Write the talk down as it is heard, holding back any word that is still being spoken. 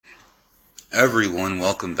Everyone,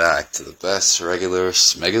 welcome back to the best regular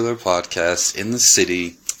smegular podcast in the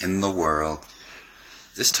city, in the world.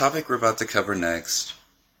 This topic we're about to cover next,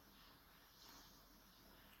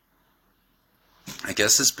 I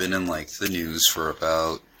guess it's been in the news for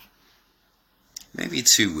about maybe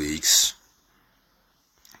 2 weeks.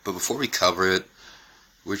 But before we cover it,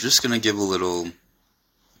 we're just going to give a little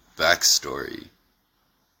backstory.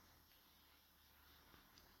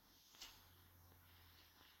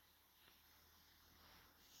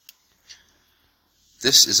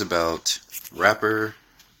 This is about rapper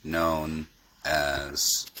known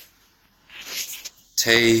as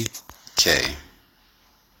Tay K.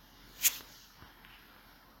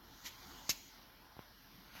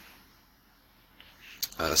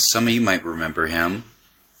 Some of you might remember him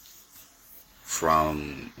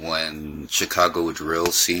from when Chicago drill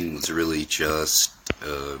scene was really just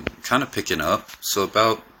kind of picking up. So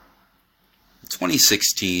about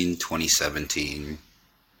 2016, 2017,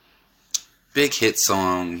 big hit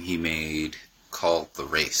song he made called The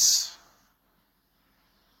Race.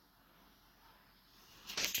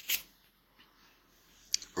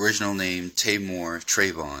 Original name Taymor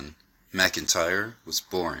Trayvon McIntyre, was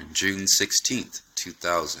born June 16th,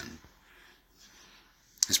 2000.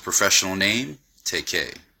 His professional name, Tay K.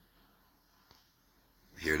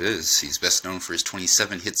 Here it is. He's best known for his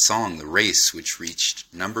 27-hit song, The Race, which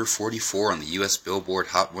reached number 44 on the U.S. Billboard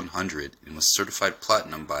Hot 100 and was certified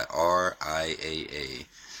platinum by RIAA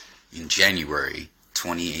in January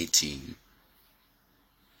 2018.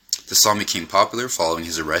 The song became popular following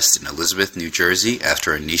his arrest in Elizabeth, New Jersey,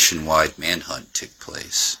 after a nationwide manhunt took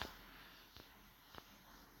place.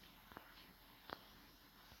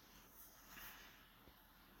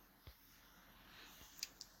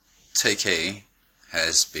 Tay K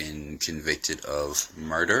has been convicted of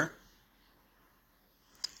murder,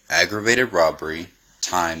 aggravated robbery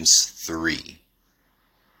times 3.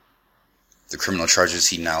 The criminal charges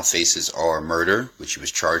he now faces are murder, which he was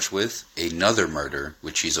charged with, another murder,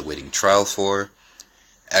 which he's awaiting trial for,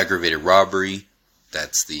 aggravated robbery,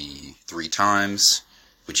 that's the 3 times,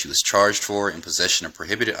 which he was charged for, and possession of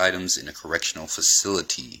prohibited items in a correctional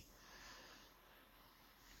facility,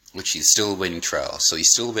 which he's still awaiting trial. So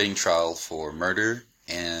he's still awaiting trial for murder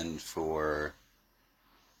and for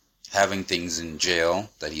having things in jail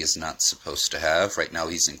that he is not supposed to have. Right now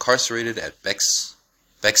he's incarcerated at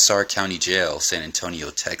Bexar County Jail, San Antonio,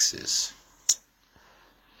 Texas.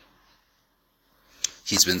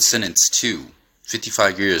 He's been sentenced to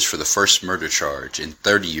 55 years for the first murder charge and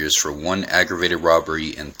 30 years for 1 aggravated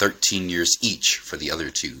robbery and 13 years each for the other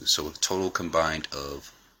 2. So a total combined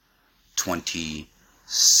of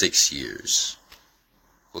 26 years.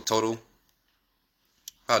 Well, total,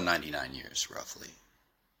 about 99 years, roughly.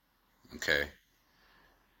 Okay.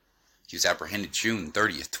 He was apprehended June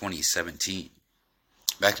 30th, 2017.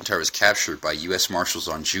 McIntyre was captured by U.S. Marshals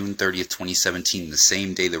on June 30th, 2017, the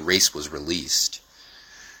same day The Race was released.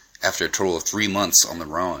 After a total of 3 months on the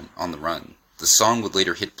run, the song would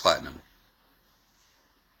later hit platinum.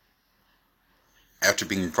 After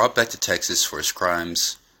being brought back to Texas for his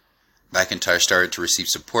crimes, McIntyre started to receive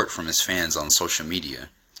support from his fans on social media.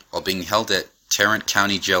 While being held at Tarrant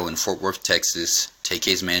County Jail in Fort Worth, Texas, Tay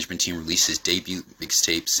K's management team released his debut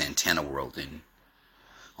mixtape, Santana World,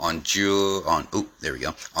 on July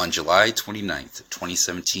 29th,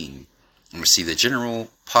 2017, and received a general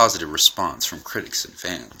positive response from critics and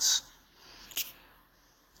fans.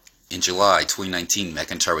 In July 2019,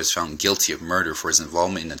 McIntyre was found guilty of murder for his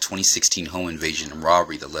involvement in the 2016 home invasion and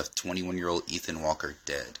robbery that left 21-year-old Ethan Walker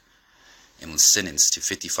dead, and was sentenced to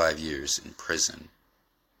 55 years in prison.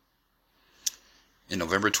 In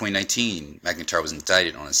November 2019, McIntyre was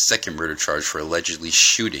indicted on a second murder charge for allegedly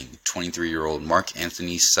shooting 23-year-old Mark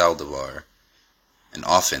Anthony Saldivar, an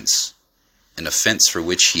offense for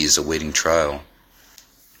which he is awaiting trial.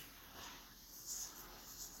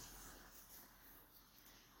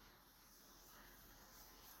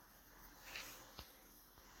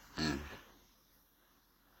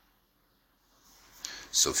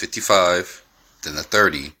 So 55, then the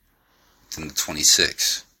 30, then the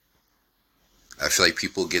 26. I feel like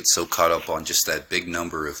people get so caught up on just that big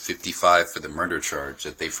number of 55 for the murder charge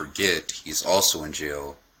that they forget he's also in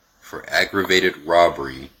jail for aggravated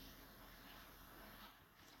robbery.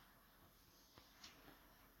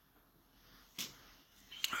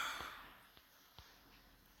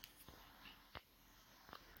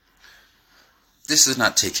 This is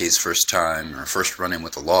not Tay K's first time or first run-in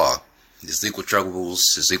with the law. His legal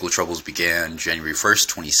troubles began January 1st,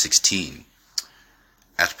 2016.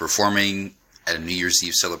 After performing at a New Year's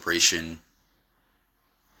Eve celebration,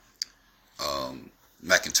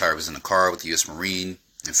 McIntyre was in a car with the U.S. Marine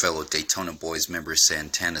and fellow Daytona Boys member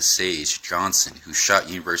Santana Sage Johnson, who shot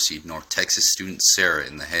University of North Texas student Sarah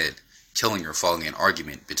in the head, killing her following an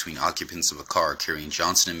argument between occupants of a car carrying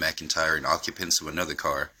Johnson and McIntyre and occupants of another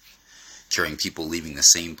car carrying people leaving the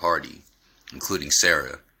same party, including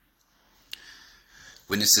Sarah.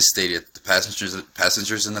 Witnesses stated that the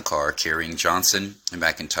passengers in the car carrying Johnson and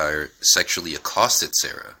McIntyre sexually accosted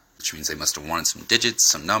Sarah, which means they must have wanted some digits,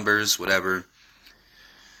 some numbers, whatever.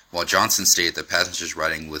 While Johnson stated that passengers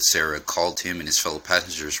riding with Sarah called him and his fellow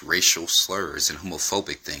passengers racial slurs and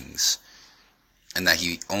homophobic things, and that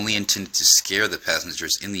he only intended to scare the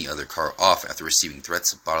passengers in the other car off after receiving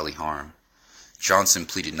threats of bodily harm. Johnson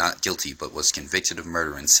pleaded not guilty but was convicted of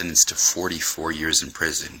murder and sentenced to 44 years in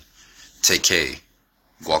prison. TK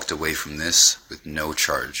walked away from this with no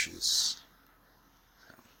charges.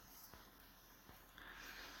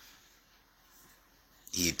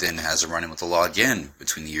 He then has a run-in with the law again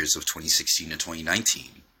between the years of 2016 and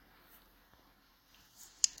 2019.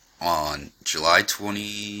 On July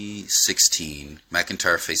 2016,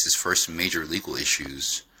 McIntyre faced his first major legal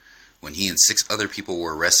issues when he and 6 other people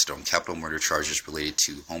were arrested on capital murder charges related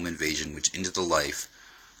to home invasion, which ended the life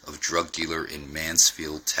of drug dealer in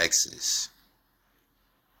Mansfield, Texas.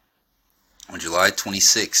 On July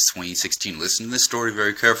 26, 2016, listen to this story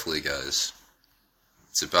very carefully, guys.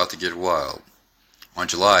 It's about to get wild. On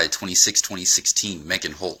July 26, 2016,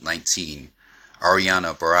 Megan Holt, 19,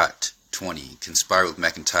 Ariana Barat, 20, conspired with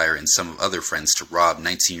McIntyre and some other friends to rob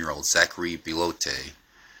 19-year-old Zachary Bilote.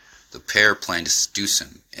 The pair planned to seduce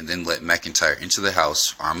him and then let McIntyre into the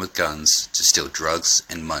house armed with guns to steal drugs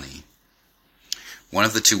and money. One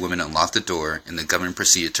of the 2 women unlocked the door and the gunman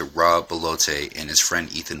proceeded to rob Bilote and his friend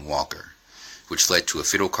Ethan Walker, which led to a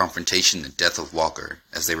fatal confrontation and the death of Walker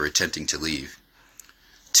as they were attempting to leave.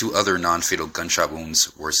 2 other non-fatal gunshot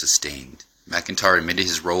wounds were sustained. McIntyre admitted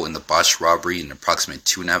his role in the botched robbery in an approximate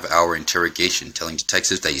 2.5-hour interrogation, telling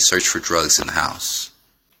detectives that he searched for drugs in the house.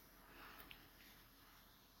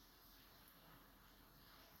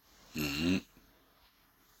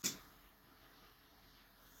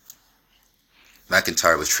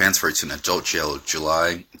 McIntyre was transferred to an adult jail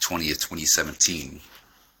July 20th, 2017.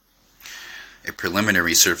 A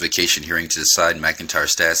preliminary certification hearing to decide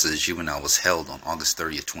McIntyre's status as a juvenile was held on August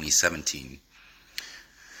 30th, 2017.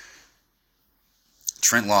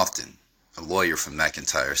 Trent Lofton, a lawyer from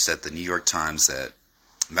McIntyre, said to the New York Times that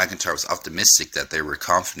McIntyre was optimistic that they were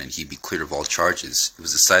confident he'd be cleared of all charges. It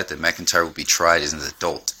was decided that McIntyre would be tried as an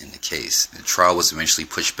adult in the case, and the trial was eventually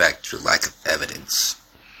pushed back due to lack of evidence.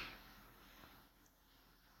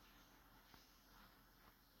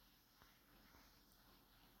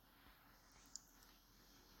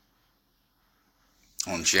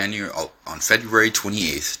 On February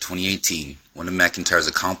 28, 2018, one of McIntyre's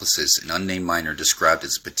accomplices, an unnamed minor described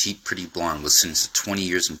as a petite, pretty blonde, was sentenced to 20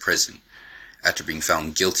 years in prison after being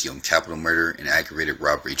found guilty on capital murder and aggravated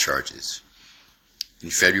robbery charges. In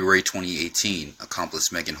February 2018,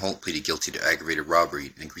 accomplice Megan Holt pleaded guilty to aggravated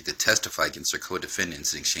robbery and agreed to testify against her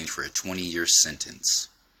co-defendants in exchange for a 20-year sentence.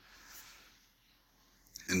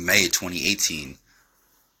 In May 2018,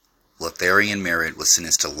 Lotharian Merritt was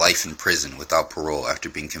sentenced to life in prison without parole after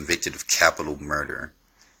being convicted of capital murder.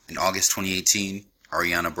 In August 2018,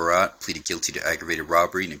 Ariana Barat pleaded guilty to aggravated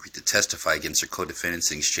robbery and agreed to testify against her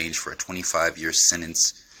co-defendants in exchange for a 25-year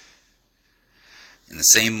sentence. In the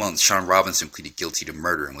same month, Sean Robinson pleaded guilty to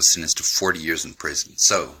murder and was sentenced to 40 years in prison.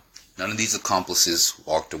 So, none of these accomplices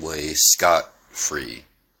walked away scot-free.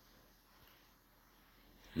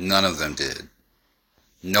 None of them did.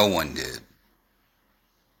 No one did.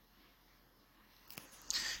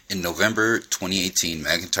 In November 2018,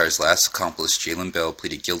 McIntyre's last accomplice, Jalen Bell,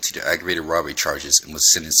 pleaded guilty to aggravated robbery charges and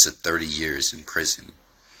was sentenced to 30 years in prison.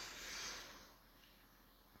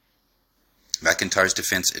 McIntyre's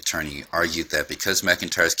defense attorney argued that because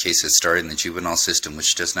McIntyre's case had started in the juvenile system,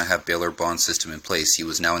 which does not have bail or bond system in place, he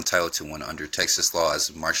was now entitled to one under Texas law as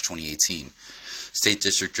of March 2018. State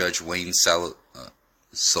District Judge Wayne Salvant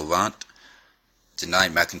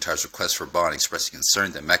denied McIntyre's request for bond, expressing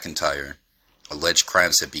concern that McIntyre alleged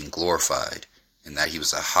crimes had been glorified and that he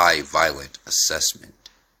was a high violent assessment.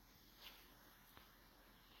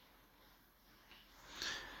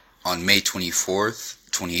 On May 24th,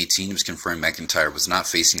 2018, it was confirmed McIntyre was not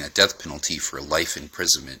facing a death penalty for life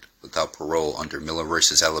imprisonment without parole under Miller v.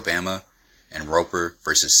 Alabama and Roper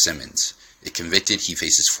v. Simmons. If convicted, he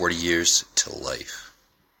faces 40 years to life.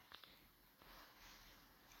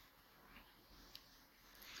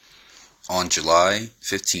 On July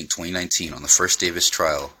 15, 2019, on the first day of his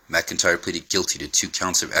trial, McIntyre pleaded guilty to 2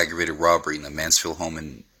 counts of aggravated robbery in the Mansfield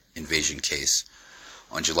home invasion case.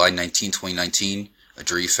 On July 19, 2019, A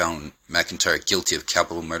jury found McIntyre guilty of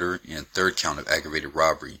capital murder and a third count of aggravated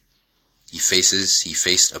robbery. He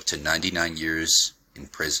faced up to 99 years in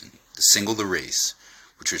prison. The single The Race,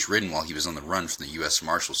 which was written while he was on the run from the U.S.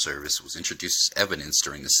 Marshal Service, was introduced as evidence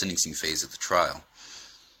during the sentencing phase of the trial.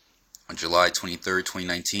 On July 23,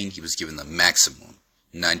 2019, he was given the maximum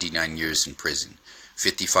 99 years in prison,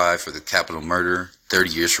 55 for the capital murder, 30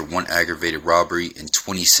 years for one aggravated robbery, and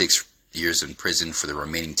 26 years in prison for the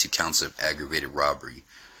remaining 2 counts of aggravated robbery.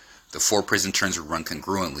 The 4 prison terms were run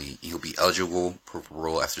congruently. He will be eligible for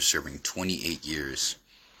parole after serving 28 years.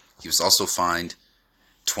 He was also fined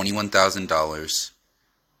 $21,000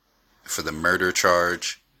 for the murder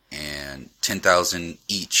charge and $10,000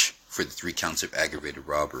 each for the 3 counts of aggravated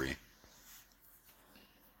robbery.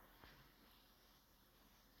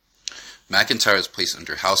 McIntyre was placed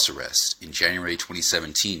under house arrest in January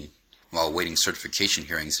 2017 while awaiting certification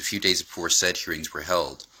hearings a few days before said hearings were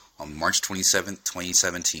held on March 27,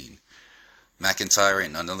 2017. McIntyre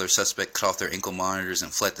and another suspect cut off their ankle monitors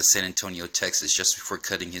and fled to San Antonio, Texas just before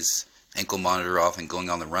cutting his ankle monitor off and going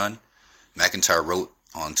on the run. McIntyre wrote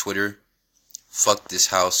on Twitter, "Fuck this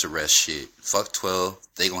house arrest shit. Fuck 12.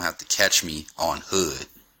 They gonna have to catch me on hood."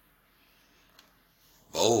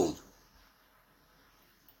 Bold.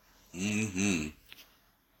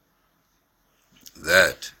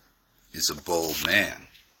 That is a bold man.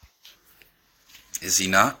 Is he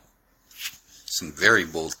not? Some very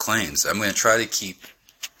bold claims. I'm going to try to keep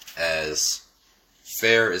as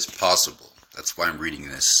fair as possible. That's why I'm reading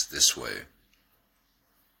this way.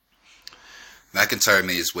 McIntyre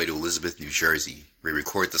made his way to Elizabeth, New Jersey, where he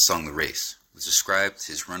recorded the song The Race, which described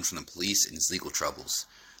his run from the police and his legal troubles.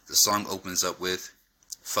 The song opens up with,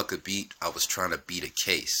 "Fuck a beat, I was trying to beat a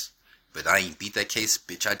case. But I ain't beat that case,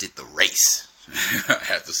 bitch, I did the race." I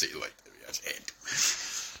have to say it like that. I just had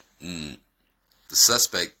to. The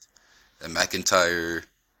suspect that McIntyre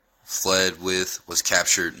fled with was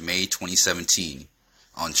captured May 2017.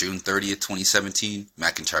 On June 30th, 2017,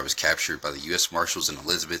 McIntyre was captured by the U.S. Marshals in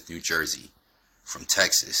Elizabeth, New Jersey, from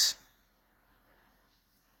Texas.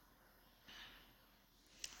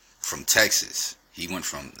 From Texas. He went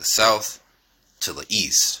from the south to the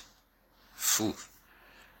east. Phew.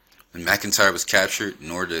 When McIntyre was captured,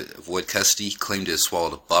 in order to avoid custody, he claimed to have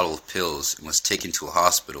swallowed a bottle of pills and was taken to a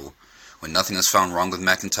hospital. When nothing was found wrong with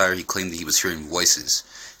McIntyre, he claimed that he was hearing voices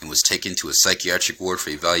and was taken to a psychiatric ward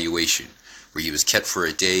for evaluation, where he was kept for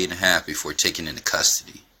a day and a half before taken into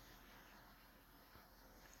custody.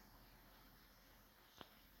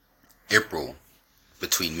 April,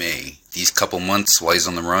 between May, these couple months while he's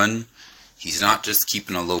on the run, he's not just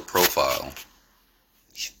keeping a low profile.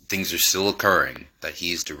 Things are still occurring that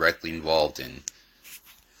he is directly involved in.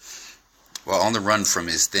 While on the run from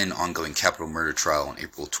his then ongoing capital murder trial on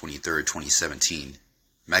April 23, 2017,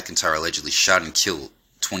 McIntyre allegedly shot and killed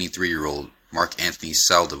 23-year-old Mark Anthony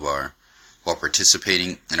Saldivar while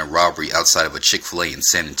participating in a robbery outside of a Chick-fil-A in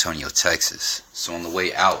San Antonio, Texas. So on the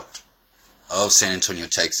way out of San Antonio,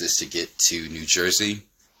 Texas to get to New Jersey,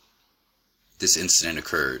 this incident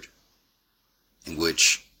occurred in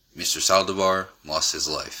which Mr. Saldivar lost his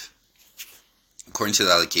life. According to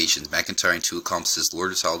the allegations, McIntyre and 2 accomplices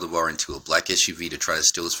lured Saldivar into a black SUV to try to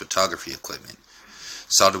steal his photography equipment.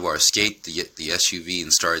 Saldivar escaped the SUV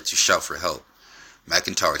and started to shout for help.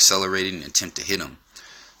 McIntyre accelerated in an attempt to hit him.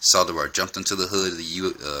 Saldivar jumped into the hood of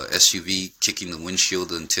the SUV, kicking the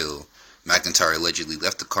windshield until McIntyre allegedly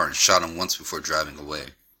left the car and shot him once before driving away.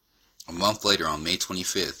 A month later, on May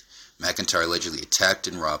 25th, McIntyre allegedly attacked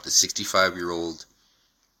and robbed a 65-year-old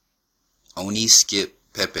Oni Skip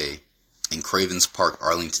Pepe in Cravens Park,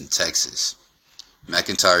 Arlington, Texas.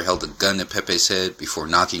 McIntyre held a gun to Pepe's head before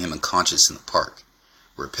knocking him unconscious in the park,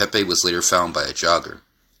 where Pepe was later found by a jogger.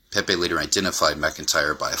 Pepe later identified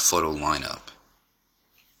McIntyre by a photo lineup.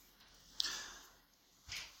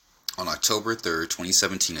 On October 3,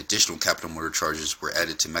 2017, additional capital murder charges were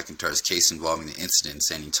added to McIntyre's case involving the incident in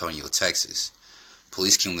San Antonio, Texas.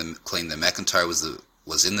 Police claimed that McIntyre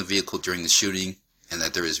was in the vehicle during the shooting and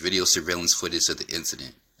that there is video surveillance footage of the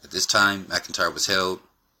incident. At this time, McIntyre was held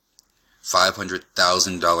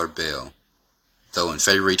 $500,000 bail, though in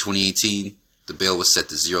February 2018, the bail was set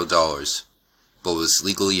to $0, but was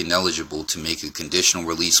legally ineligible to make a conditional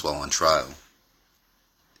release while on trial.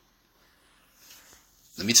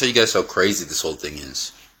 Let me tell you guys how crazy this whole thing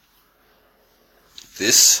is.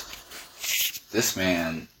 This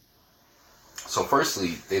man, so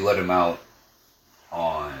firstly, they let him out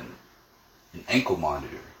on an ankle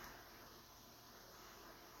monitor.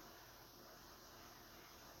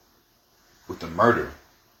 With the murder.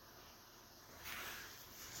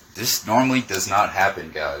 This normally does not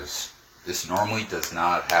happen, guys. This normally does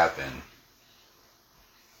not happen.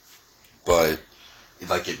 but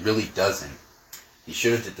like it really doesn't. He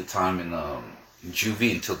should have did the time in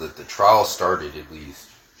juvie until the trial started at least.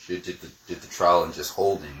 Should have did the trial in just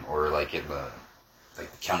holding or like in the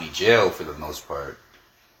county jail for the most part.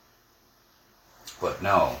 But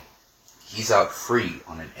no, he's out free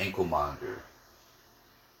on an ankle monitor.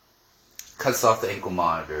 Cuts off the ankle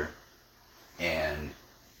monitor, and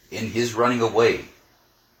in his running away,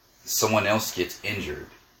 someone else gets injured.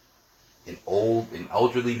 An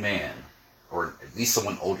elderly man, or at least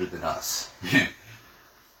someone older than us,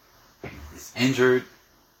 is injured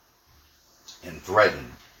and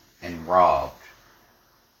threatened and robbed.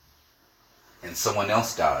 And someone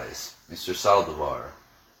else dies, Mr. Saldivar,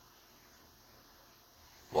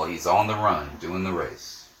 while he's on the run doing the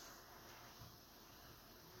race.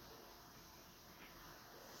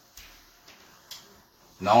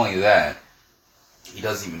 Not only that, he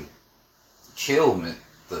doesn't even kill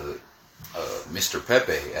Mr.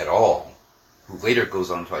 Pepe at all, who later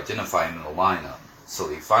goes on to identify him in the lineup. So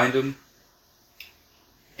they find him,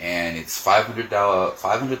 and it's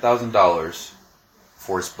 $500,000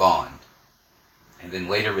 for his bond. And then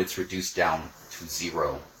later it's reduced down to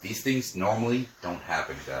zero. These things normally don't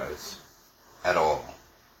happen, guys. At all.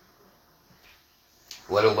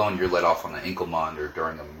 Let alone you're let off on an ankle monitor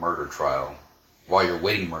during a murder trial. While you're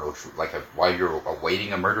waiting while you're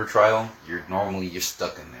awaiting a murder trial, you're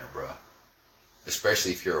stuck in there, bruh.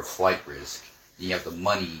 Especially if you're a flight risk. And you have the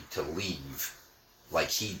money to leave. Like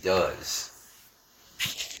he does.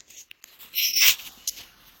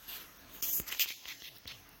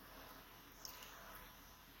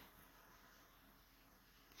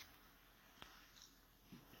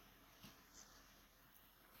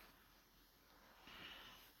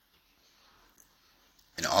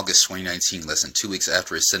 In August 2019, less than 2 weeks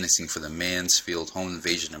after his sentencing for the Mansfield home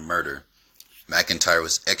invasion and murder, McIntyre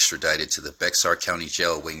was extradited to the Bexar County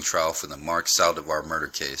Jail awaiting trial for the Mark Saldivar murder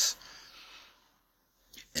case.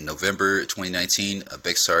 In November 2019, a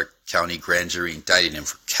Bexar County grand jury indicted him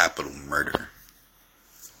for capital murder.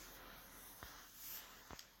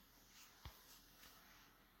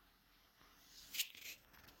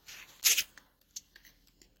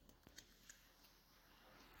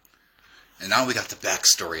 And now we got the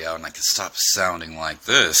backstory out and I can stop sounding like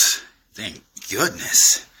this. Thank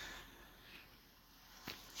goodness.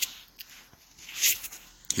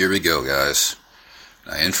 Here we go, guys.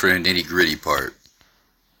 Now in for the nitty gritty part.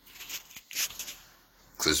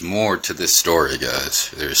 There's more to this story, guys.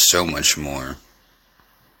 There's so much more.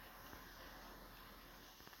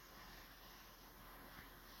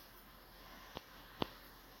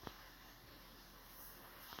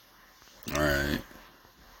 Alright.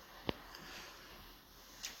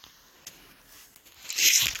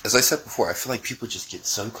 As I said before, I feel like people just get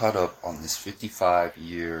so caught up on this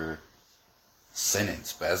 55-year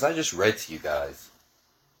sentence. But as I just read to you guys,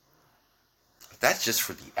 that's just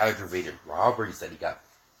for the aggravated robberies that he got.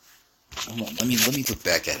 Let me look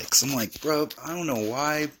back at it. Because I'm like, bro, I don't know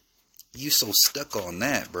why you so stuck on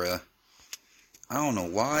that, bro. I don't know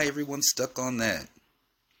why everyone's stuck on that.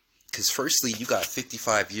 Because firstly, you got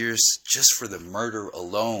 55 years just for the murder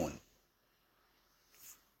alone.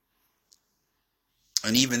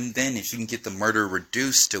 And even then, if you can get the murder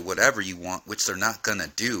reduced to whatever you want, which they're not gonna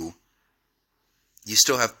do, you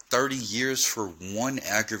still have 30 years for one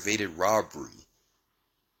aggravated robbery.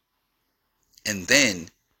 And then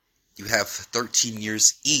you have 13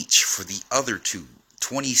 years each for the other two,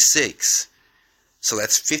 26. So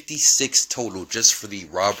that's 56 total just for the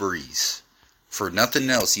robberies. For nothing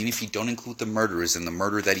else, even if you don't include the murderers and the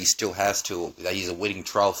murder that he still has that he's awaiting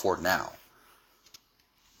trial for now.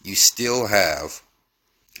 You still have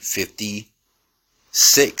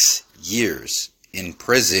 56 years in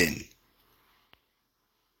prison.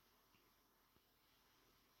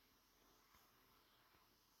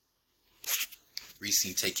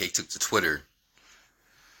 Recently, TK took to Twitter.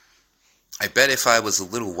 I bet if I was a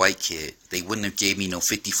little white kid, they wouldn't have gave me no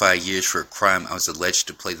 55 years for a crime I was alleged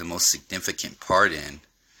to play the most significant part in.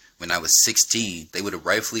 When I was 16, they would have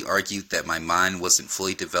rightfully argued that my mind wasn't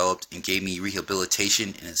fully developed and gave me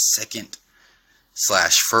rehabilitation in a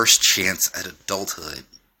second/first chance at adulthood.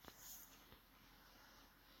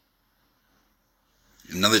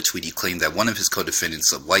 In another tweet, he claimed that one of his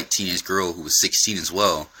co-defendants, a white teenage girl who was 16 as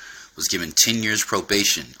well, was given 10 years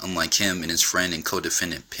probation, unlike him and his friend and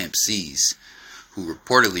co-defendant Pimp C's, who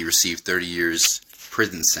reportedly received 30 years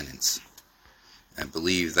prison sentence. I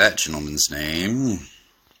believe that gentleman's name.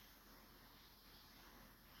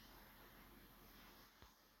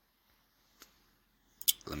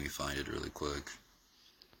 Let me find it really quick.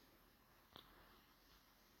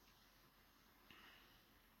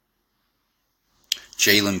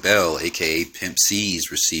 Jalen Bell, aka Pimp C's,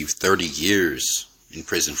 received 30 years in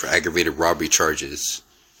prison for aggravated robbery charges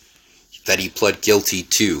that he pled guilty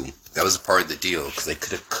to. That was a part of the deal, because they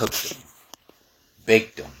could have cooked him,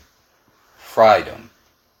 baked him, fried him,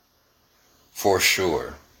 for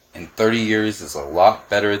sure. And 30 years is a lot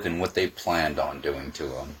better than what they planned on doing to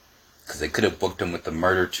him, because they could have booked him with the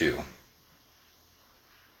murder too.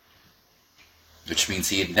 Which means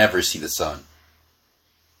he'd never see the sun.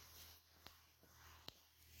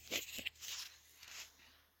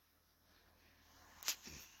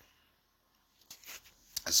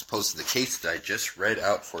 As opposed to the case that I just read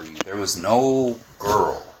out for you, there was no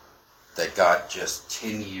girl that got just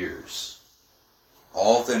 10 years.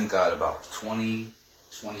 All of them got about 20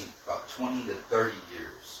 to 30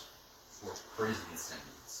 years for prison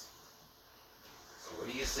sentence. So what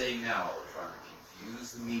are you saying now? We're trying to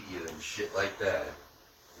confuse the media and shit like that.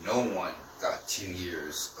 No one got 10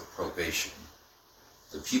 years of probation.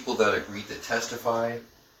 The people that agreed to testify,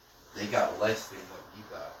 they got less than what you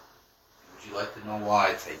got. Would you like to know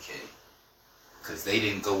why, TK? Because they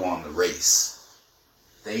didn't go on the race.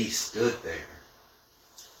 They stood there.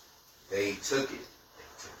 They took it. They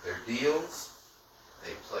took their deals.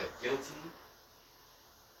 They pled guilty.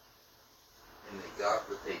 And they got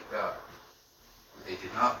what they got. But they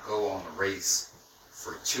did not go on the race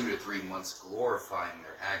for 2 to 3 months glorifying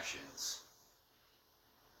their actions.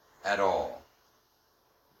 At all.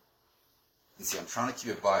 And see, I'm trying to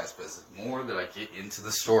keep it biased, but as the more that I get into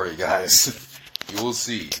the story, guys, you will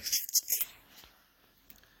see.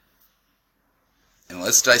 And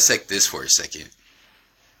let's dissect this for a second.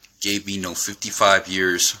 Gave me no 55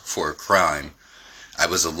 years for a crime I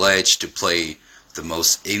was alleged to play the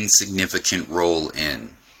most insignificant role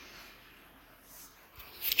in.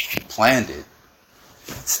 He planned it.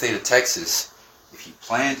 The state of Texas, if you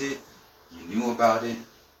planned it, you knew about it,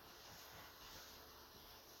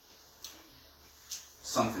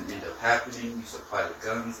 something ended up happening, you supply the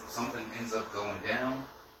guns, if something ends up going down,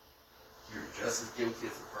 you're just as guilty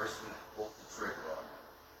as the person that pulled the trigger on it.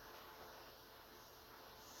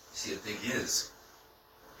 See, the thing is,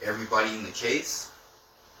 everybody in the case,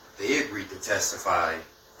 they agreed to testify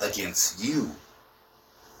against you.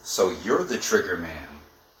 So you're the trigger man.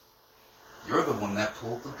 You're the one that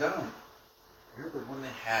pulled the gun. You're the one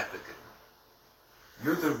that had the gun.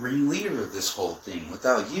 You're the ringleader of this whole thing.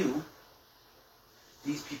 Without you,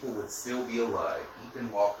 these people would still be alive.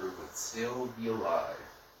 Ethan Walker would still be alive.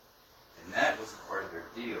 And that was a part of their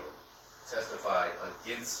deal. Testify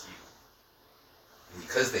against you. And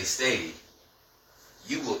because they stayed,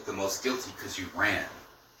 you looked the most guilty because you ran.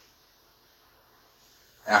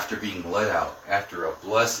 After being let out, after a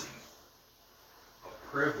blessing, a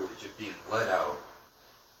privilege of being let out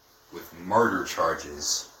with murder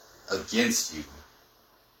charges against you,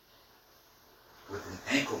 with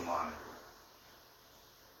an ankle monitor.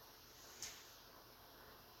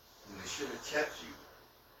 And they should have kept you.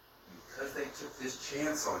 And because they took this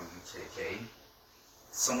chance on you, KK,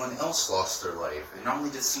 someone else lost their life. And not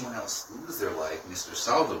only did someone else lose their life, Mr.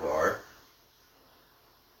 Saldivar,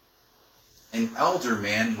 an elder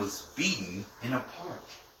man was beaten in a park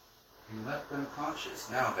and left unconscious.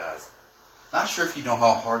 Now, guys, not sure if you know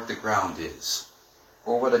how hard the ground is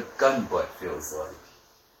or what a gun butt feels like.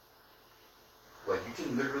 But you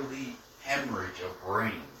can literally hemorrhage a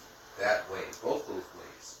brain that way, both those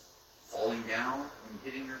ways. Falling down and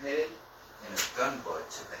hitting your head, and a gun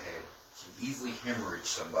butt to the head can easily hemorrhage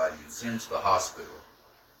somebody and send them to the hospital.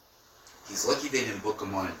 He's lucky they didn't book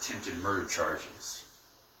him on attempted murder charges.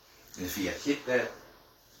 And if he had hit that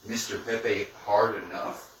Mr. Pepe hard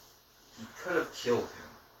enough, he could have killed him.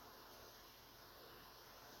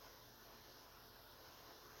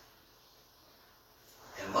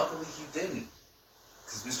 And luckily he didn't,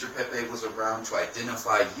 because Mr. Pepe was around to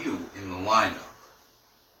identify you in the lineup.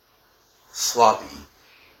 Sloppy.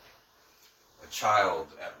 A child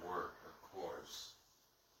at work, of course.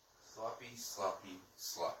 Sloppy, sloppy,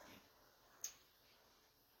 sloppy.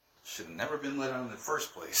 Should have never been let out in the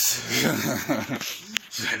first place.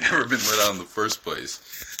 Should have never been let out in the first place.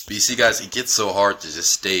 But you see, guys, it gets so hard to just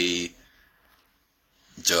stay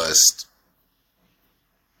just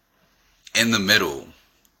in the middle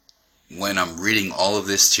when I'm reading all of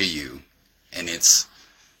this to you. And it's,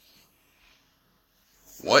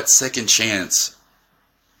 what second chance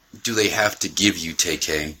do they have to give you,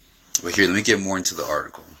 TK? But here, let me get more into the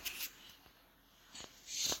article.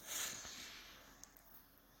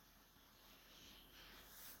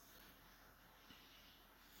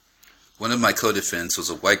 One of my co-defendants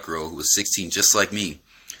was a white girl who was 16 just like me.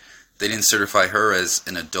 They didn't certify her as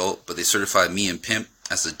an adult, but they certified me and Pimp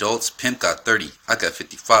as adults. Pimp got 30, I got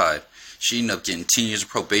 55. She ended up getting 10 years of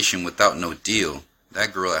probation without no deal.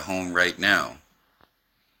 That girl at home right now.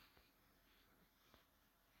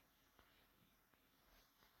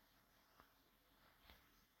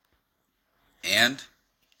 And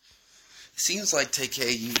it seems like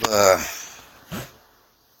TK,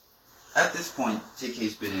 at this point,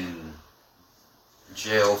 TK's been in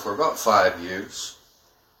jail for about 5 years.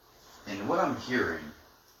 And what I'm hearing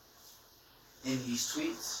in these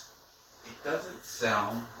tweets, it doesn't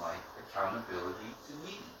sound like accountability to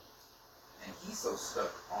me. And he's so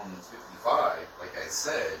stuck on 55, like I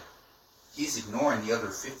said, he's ignoring the other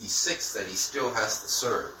 56 that he still has to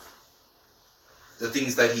serve. The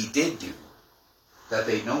things that he did do, that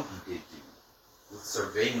they know he did do, with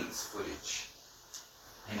surveillance footage,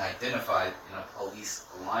 and identified in a police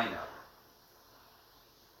lineup.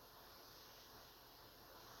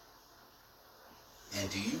 And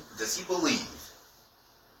does he believe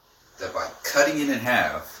that by cutting it in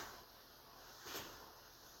half,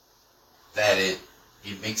 that it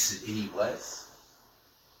makes it any less?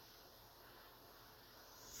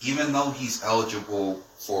 Even though he's eligible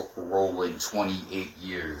for parole in 28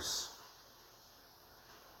 years,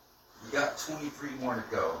 we got 23 more to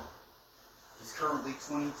go. He's currently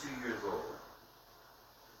 22 years old.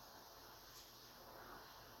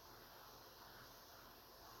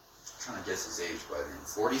 I'm trying to guess his age by then.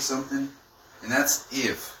 40-something? And that's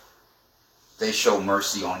if they show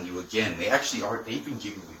mercy on you again. They actually are. They've been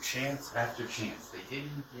giving you chance after chance. They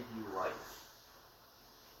didn't give you life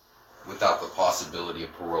without the possibility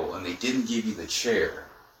of parole. And they didn't give you the chair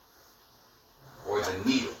or the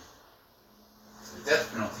needle. The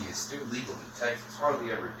death penalty is still legal in Texas.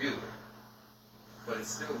 Hardly ever do it. But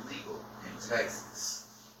it's still legal in Texas.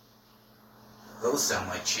 Those sound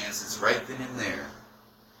like chances right then and there.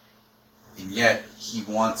 And yet, he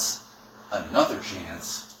wants another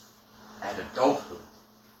chance at adulthood.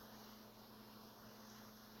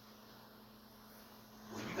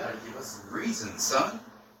 Well, you gotta give us a reason, son.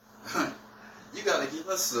 You gotta give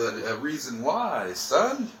us a reason why,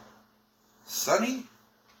 son. Sonny?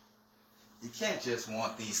 You can't just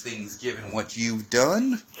want these things given what you've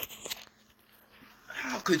done.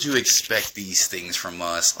 How could you expect these things from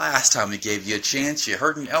us? Last time we gave you a chance, you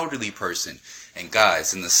hurt an elderly person. And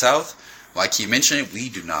guys, in the South, like I keep mentioning, we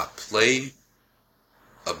do not play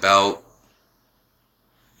about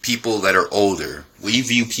people that are older. We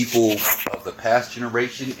view people of the past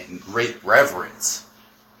generation in great reverence.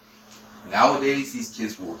 Nowadays, these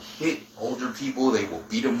kids will hit older people. They will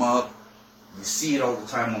beat them up. You see it all the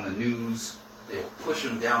time on the news. They will push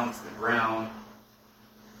them down to the ground.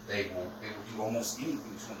 They will do almost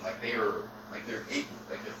anything to them, like they're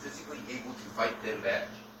physically able to fight them back.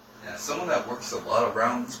 And as someone that works a lot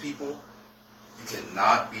around these people, you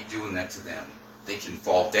cannot be doing that to them. They can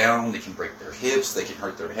fall down, they can break their hips, they can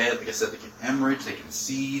hurt their head, like I said, they can hemorrhage, they can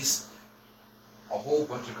seize. A whole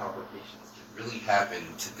bunch of complications can really happen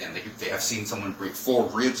to them. I've seen someone break 4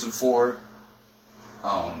 ribs before.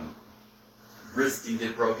 Wrists can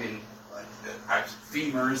get broken, like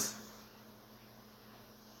femurs.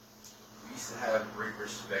 We used to have great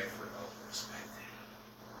respect for elders back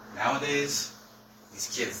then. Nowadays, these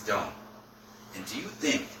kids don't. And do you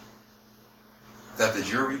think that the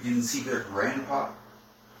jury didn't see their grandpa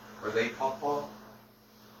or they pawpaw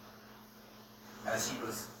as he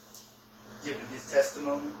was giving his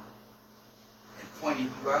testimony and pointing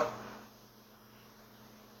you out?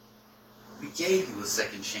 We gave you a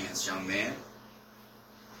second chance, young man.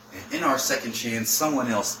 And in our second chance, someone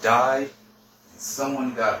else died and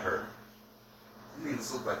someone got hurt. You made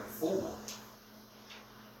us look like a fool.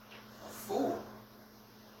 A fool.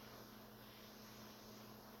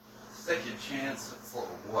 Second chance for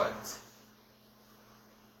what?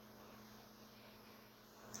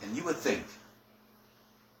 And you would think,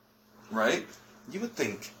 right? You would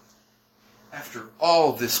think, after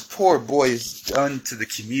all this poor boy has done to the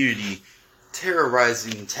community,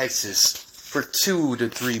 terrorizing Texas for 2 to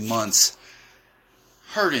 3 months,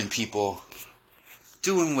 hurting people,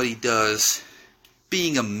 doing what he does,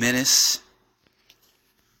 being a menace,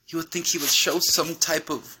 you would think he would show some type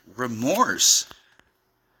of remorse.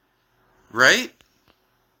 Right?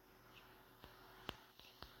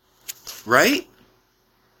 Right?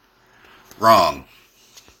 Wrong.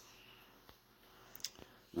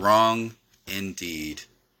 Wrong indeed.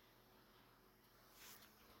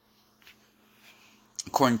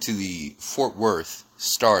 According to the Fort Worth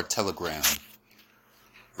Star-Telegram,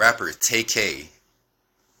 rapper TK,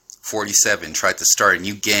 47, tried to start a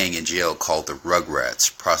new gang in jail called the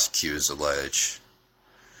Rugrats, prosecutors allege.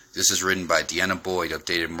 This is written by Deanna Boyd,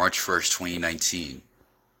 updated March 1st, 2019.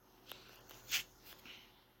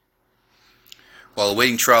 While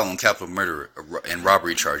awaiting trial on capital murder and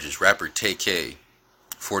robbery charges, rapper Tay-K,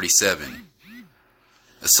 47,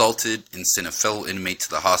 assaulted and sent a fellow inmate to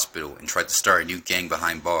the hospital and tried to start a new gang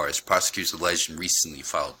behind bars, prosecutors alleged in recently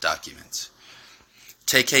filed documents.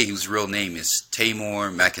 Tay-K, whose real name is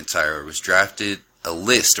Taymor McIntyre, was drafted a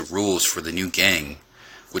list of rules for the new gang,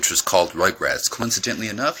 which was called Rugrats. Coincidentally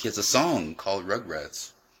enough, he has a song called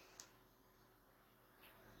Rugrats.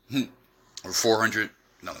 Or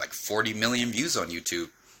 40 million views on YouTube.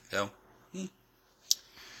 Hell,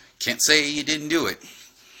 can't say he didn't do it.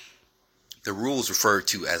 The rules referred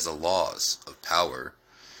to as the laws of power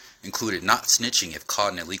included not snitching if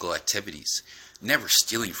caught in illegal activities, never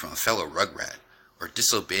stealing from a fellow Rugrat, or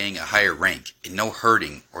disobeying a higher rank, and no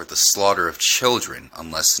hurting or the slaughter of children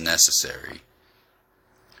unless necessary.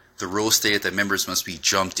 The rules stated that members must be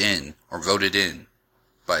jumped in or voted in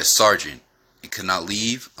by a sergeant and could not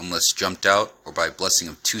leave unless jumped out or by a blessing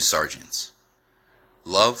of 2 sergeants.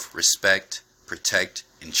 Love, respect, protect,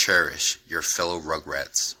 and cherish your fellow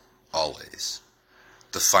Rugrats, always.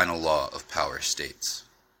 The final law of power states.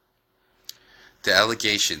 The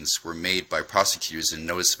allegations were made by prosecutors in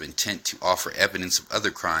notice of intent to offer evidence of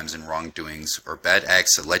other crimes and wrongdoings or bad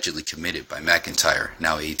acts allegedly committed by McIntyre,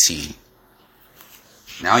 now 18.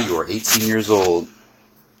 Now you are 18 years old.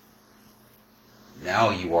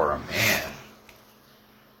 Now you are a man.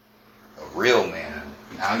 A real man.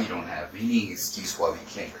 Now you don't have any excuse why we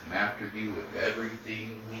can't come after you with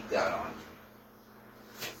everything we got on you.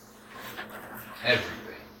 Everything.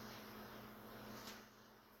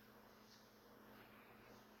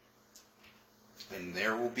 And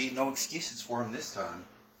there will be no excuses for him this time.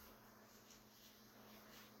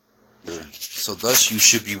 So thus you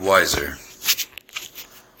should be wiser.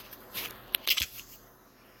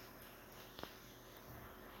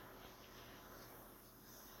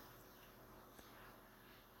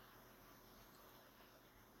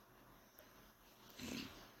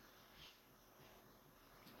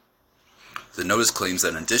 The notice claims that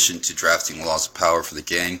in addition to drafting laws of power for the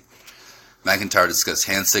gang, McIntyre discussed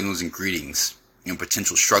hand signals and greetings, and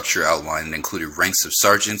potential structure outlined that included ranks of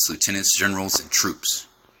sergeants, lieutenants, generals, and troops.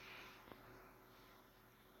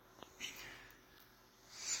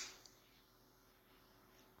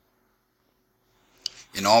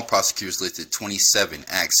 In all, prosecutors listed 27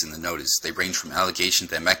 acts in the notice. They range from allegations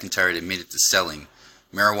that McIntyre had admitted to selling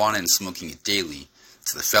marijuana and smoking it daily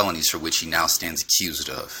to the felonies for which he now stands accused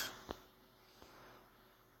of.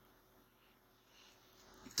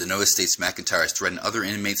 The notice states McIntyre has threatened other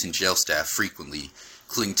inmates and jail staff frequently,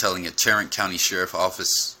 including telling a Tarrant County Sheriff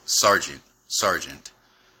Office sergeant,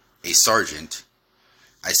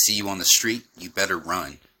 I see you on the street, you better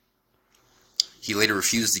run. He later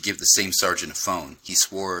refused to give the same sergeant a phone. He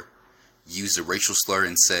swore, used a racial slur,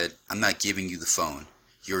 and said, I'm not giving you the phone.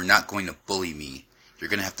 You're not going to bully me. You're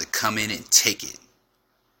going to have to come in and take it.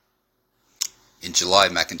 In July,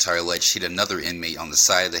 McIntyre alleged he hit another inmate on the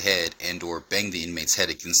side of the head and or banged the inmate's head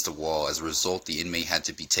against the wall. As a result, the inmate had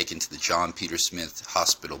to be taken to the John Peter Smith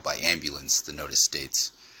Hospital by ambulance, the notice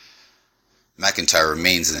states. McIntyre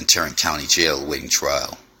remains in the Tarrant County Jail awaiting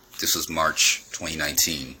trial. This was March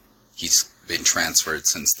 2019. He's been transferred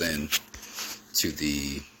since then to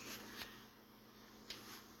the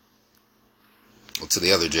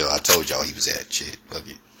other jail I told y'all he was at. Shit, fuck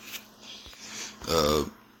it.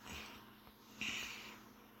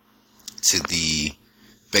 To the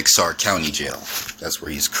Bexar County Jail. That's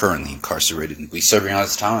where he's currently incarcerated and will be serving out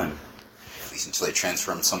his time. At least until they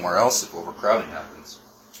transfer him somewhere else if overcrowding happens.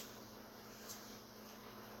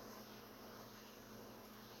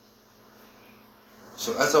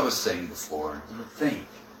 So as I was saying before, you think,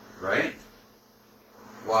 right?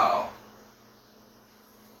 Wow.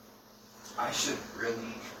 I should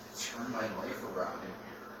really turn my life around in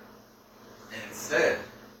here. And instead,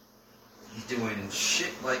 he's doing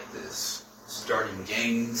shit like this. Starting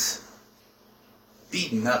gangs,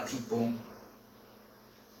 beating up people,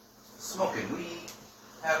 smoking weed,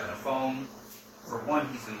 having a phone. For one,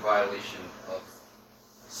 he's in violation of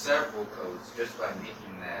several codes just by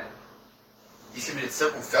making that. He's committed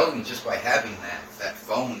several felonies just by having that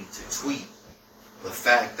phone to tweet the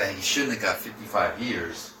fact that he shouldn't have got 55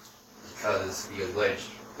 years because the alleged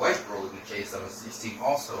white girl in the case that was 16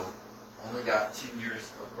 also only got 10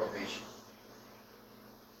 years of probation.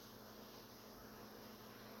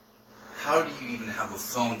 How do you even have a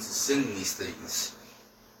phone to send these things?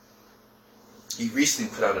 He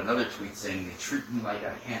recently put out another tweet saying, they treat me like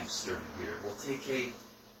a hamster here. Well, TK,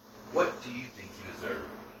 what do you think you deserve?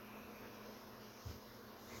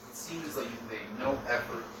 It seems like you've made no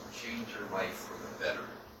effort to change your life for the better.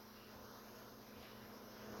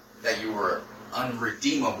 That you were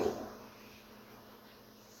unredeemable.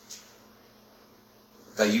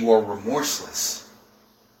 that you are remorseless,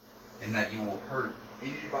 and that you will hurt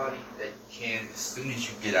anybody that you can as soon as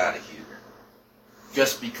you get out of here,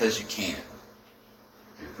 just because you can.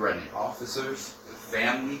 You're threatening officers, with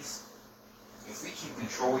families. If we can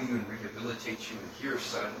control you and rehabilitate you in here,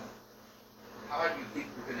 son, how do you think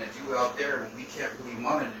we're going to do out there when we can't really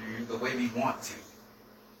monitor you the way we want to?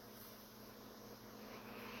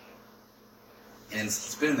 And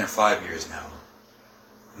he's been in there 5 years now.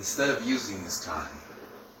 Instead of using this time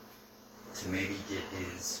to maybe get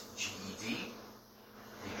his GED, he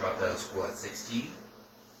dropped out of school at 16,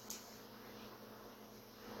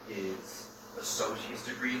 his associate's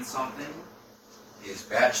degree in something, his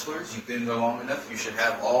bachelor's, you've been there long enough, you should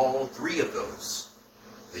have all three of those.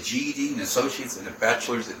 The GED, an associate's, and a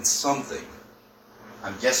bachelor's in something.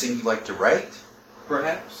 I'm guessing you like to write,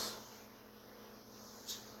 perhaps?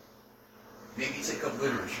 Maybe take up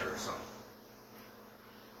literature or something.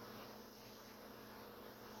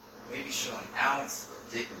 Maybe show an ounce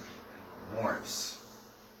of dignity and remorse.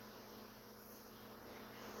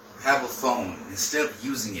 Have a phone, instead of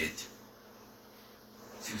using it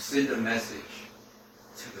to send a message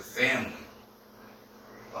to the family,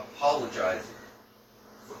 apologizing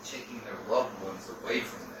for taking their loved ones away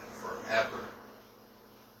from them forever.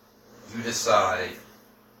 You decide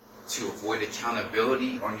to avoid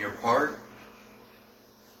accountability on your part.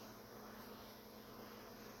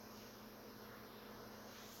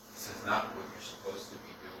 This is not what you're supposed to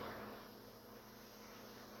be doing.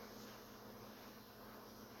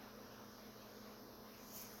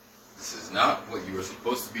 This is not what you are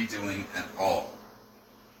supposed to be doing at all.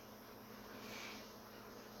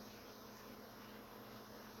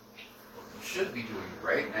 What you should be doing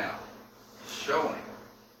right now is showing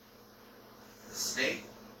the state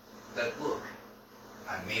that, look,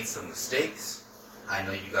 I made some mistakes. I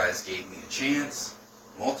know you guys gave me a chance,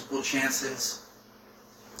 multiple chances.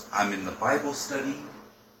 I'm in the Bible study.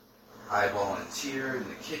 I volunteer in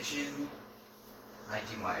the kitchen. I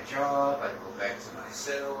do my job. I go back to my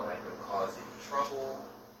cell. I don't cause any trouble.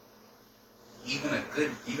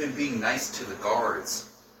 Even being nice to the guards,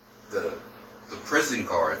 the prison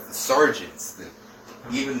guards, the sergeants,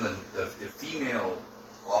 even the female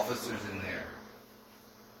officers in there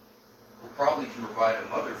will probably provide a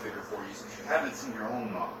mother figure for you since you haven't seen your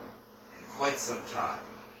own mom in quite some time.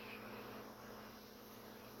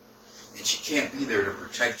 And she can't be there to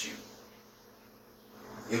protect you.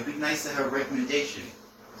 It would be nice to have a recommendation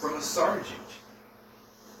from a sergeant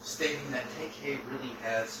stating that KK really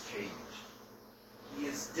has changed. He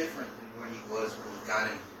is different than when he was when he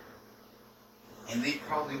got in here. And they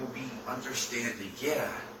probably will be understanding,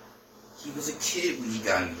 yeah, he was a kid when he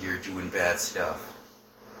got in here doing bad stuff.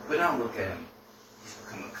 But now look at him. He's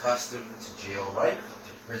become accustomed to jail life,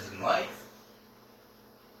 to prison life.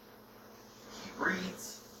 He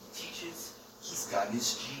reads, he teaches, he's gotten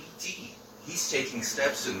his GED. He's taking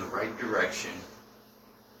steps in the right direction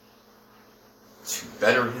to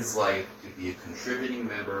better his life, to be a contributing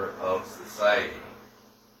member of society.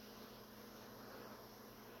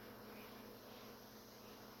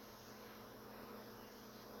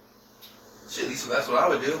 Shit, at least that's what I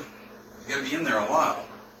would do. You gotta be in there a while.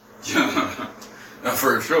 No,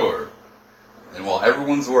 for sure. And while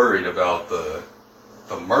everyone's worried about the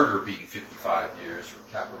murder being 55 years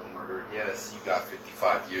for capital murder, yes, you got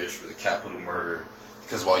 55 years for the capital murder.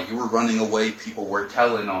 Because while you were running away, people were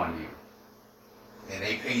telling on you. And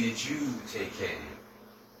they painted you, KK.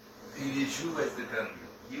 Painted you as the gunman.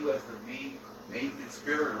 You as the main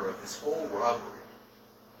conspirator of this whole robbery.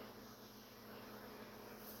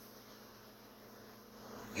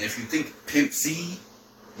 And if you think Pimp C,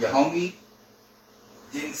 your homie,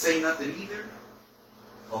 didn't say nothing either,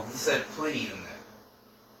 well, he said plenty in there.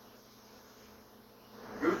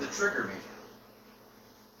 You're the trigger man.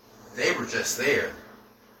 They were just there.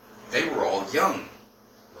 They were all young.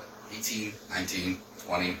 18, 19,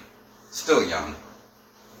 20, still young.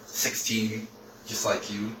 16, just like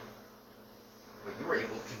you. But you were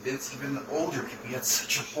able to convince even the older people. You had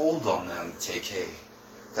such a hold on them, KK,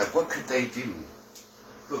 that what could they do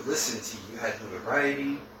but listen to you? You had notoriety,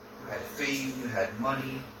 you had fame, you had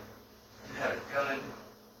money, you had a gun.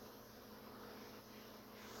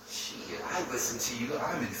 Shit, I listen to you.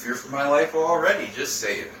 I'm in fear for my life already, just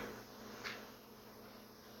saying.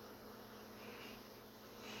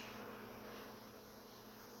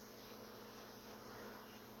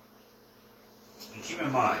 And keep in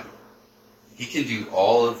mind, he can do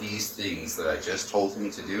all of these things that I just told him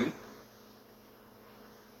to do,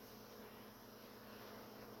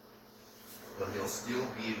 but he'll still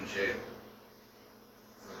be in jail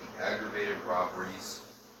for the aggravated robberies,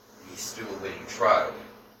 and he's still awaiting trial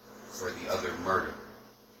for the other murder.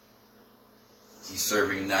 He's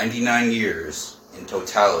serving 99 years in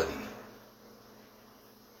totality.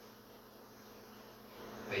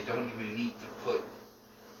 They don't even need to put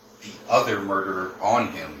the other murderer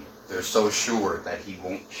on him. They're so sure that he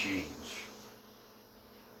won't change.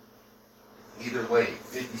 Either way,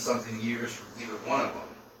 50-something years for either one of them,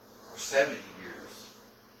 or 70 years.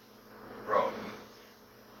 Bro,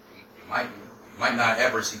 you might not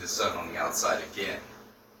ever see the sun on the outside again.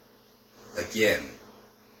 Again.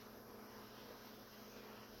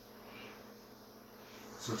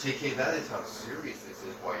 So TK, that is how serious this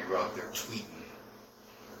is while you're out there tweeting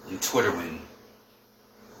and twittering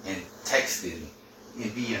and texting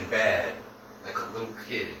and being bad like a little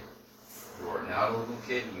kid. You are not a little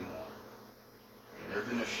kid anymore. And they're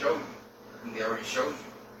going to show you. I think they already showed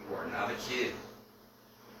you. You are not a kid.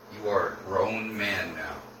 You are a grown man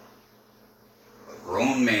now. A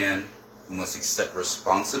grown man who must accept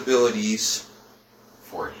responsibilities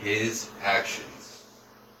for his actions.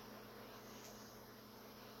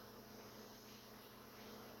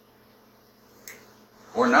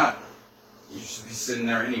 Or not. You should be sitting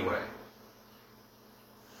there anyway.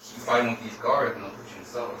 Keep fighting with these guards and they'll put you in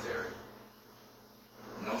solitary.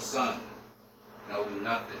 No sun. No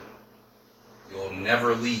nothing. You'll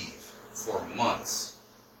never leave for months.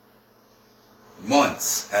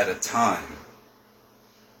 Months at a time.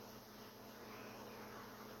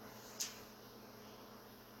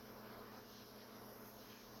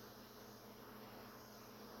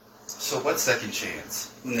 So what second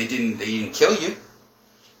chance? When they didn't kill you.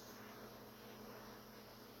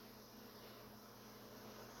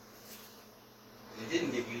 They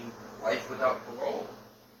didn't give you life without parole.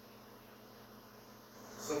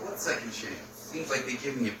 So what second chance? Seems like they're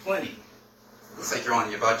giving you plenty. Looks like you're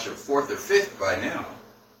on about your 4th or 5th by now.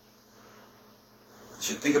 You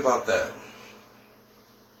should think about that.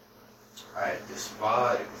 I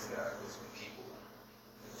despise guys when people.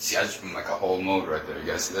 See, I just been like a whole mode right there. You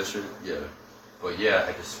guys see that shit? Yeah. But yeah,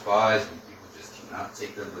 I despise when people just cannot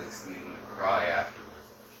take their licks and they want to cry afterwards.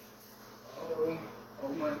 Oh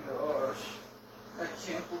my gosh. I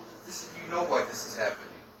can't believe this. You know why this is happening.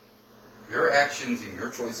 Your actions and your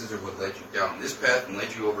choices are what led you down this path and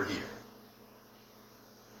led you over here.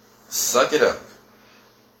 Suck it up.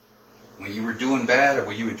 When you were doing bad or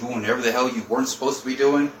when you were doing whatever the hell you weren't supposed to be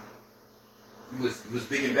doing, you was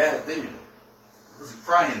big and bad then. You was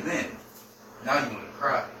crying then. Now you want to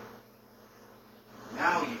cry.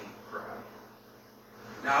 Now you want to cry.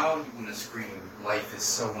 Now you want to scream, life is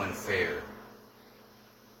so unfair.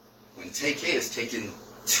 When TK has taken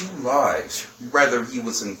 2 lives, whether he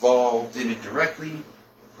was involved in it directly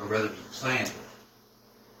or whether he planned it.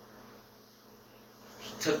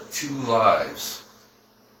 He took 2 lives.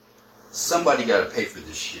 Somebody got to pay for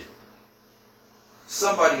this shit.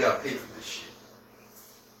 Somebody got to pay for this shit.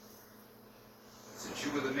 Since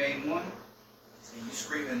you were the main one, and you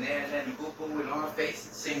screaming nanny boo boo in our face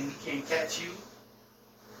and saying we can't catch you,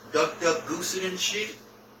 duck goosing and shit,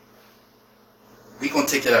 we gonna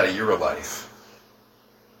take it out of your life.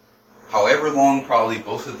 However long probably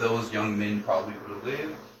both of those young men probably would have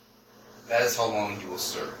lived, that is how long you will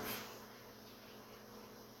serve.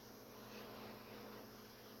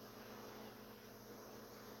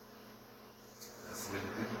 That's the way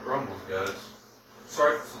the cookie crumbles, guys.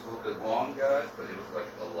 Sorry if it's a little bit long, guys, but it was like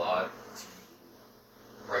a lot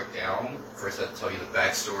to write down. First I tell you the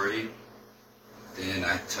backstory, then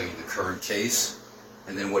I tell you the current case,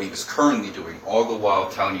 and then what he was currently doing, all the while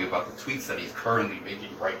telling you about the tweets that he's currently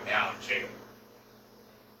making right now in jail.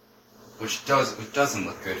 Which doesn't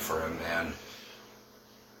look good for him, man.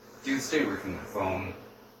 Dude, stay away from the phone.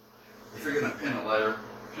 If you're gonna pen a letter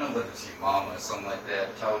to your mama or something like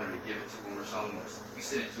that, telling her to give it to him or something, or you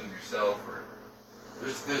send it to him yourself, or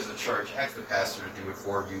there's a church, ask the pastor to do it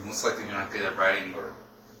for you. Most likely you're not good at writing or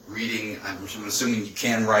reading. I'm assuming you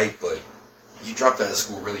can write, but you dropped out of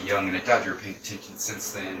school really young, and I doubt you were paying attention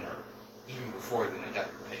since then, or even before then, I doubt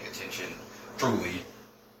you were paying attention, truly,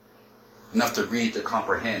 enough to read, to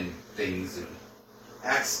comprehend things, and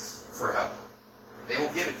ask for help. They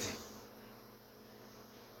will give it to you.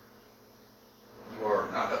 You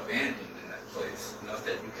are not abandoned in that place, enough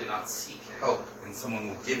that you cannot seek help, and someone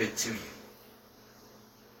will give it to you.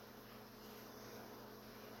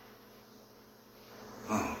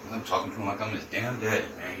 Oh, I'm talking to him like I'm his damn daddy,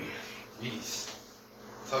 man. Jeez.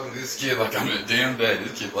 Talking to this kid like I'm his damn daddy.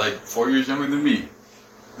 This kid like 4 years younger than me.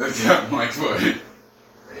 I'm like, what? Hey,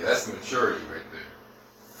 that's the maturity right there.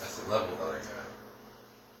 That's the level that I got.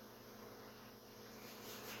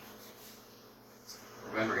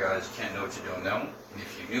 Remember, guys, you can't know what you don't know. And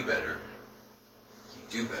if you knew better, you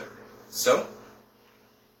do better. So,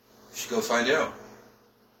 you should go find out.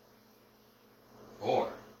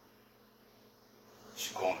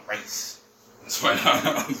 race. That's why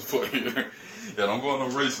I'm just put here. Yeah, don't go on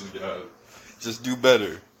no races, guys. Just do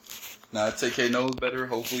better. Now, TK knows better.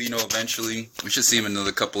 Hopefully, eventually. We should see him in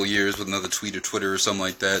another couple of years with another tweet or Twitter or something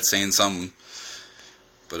like that, saying something.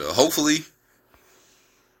 But hopefully,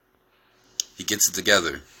 he gets it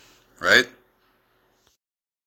together, right?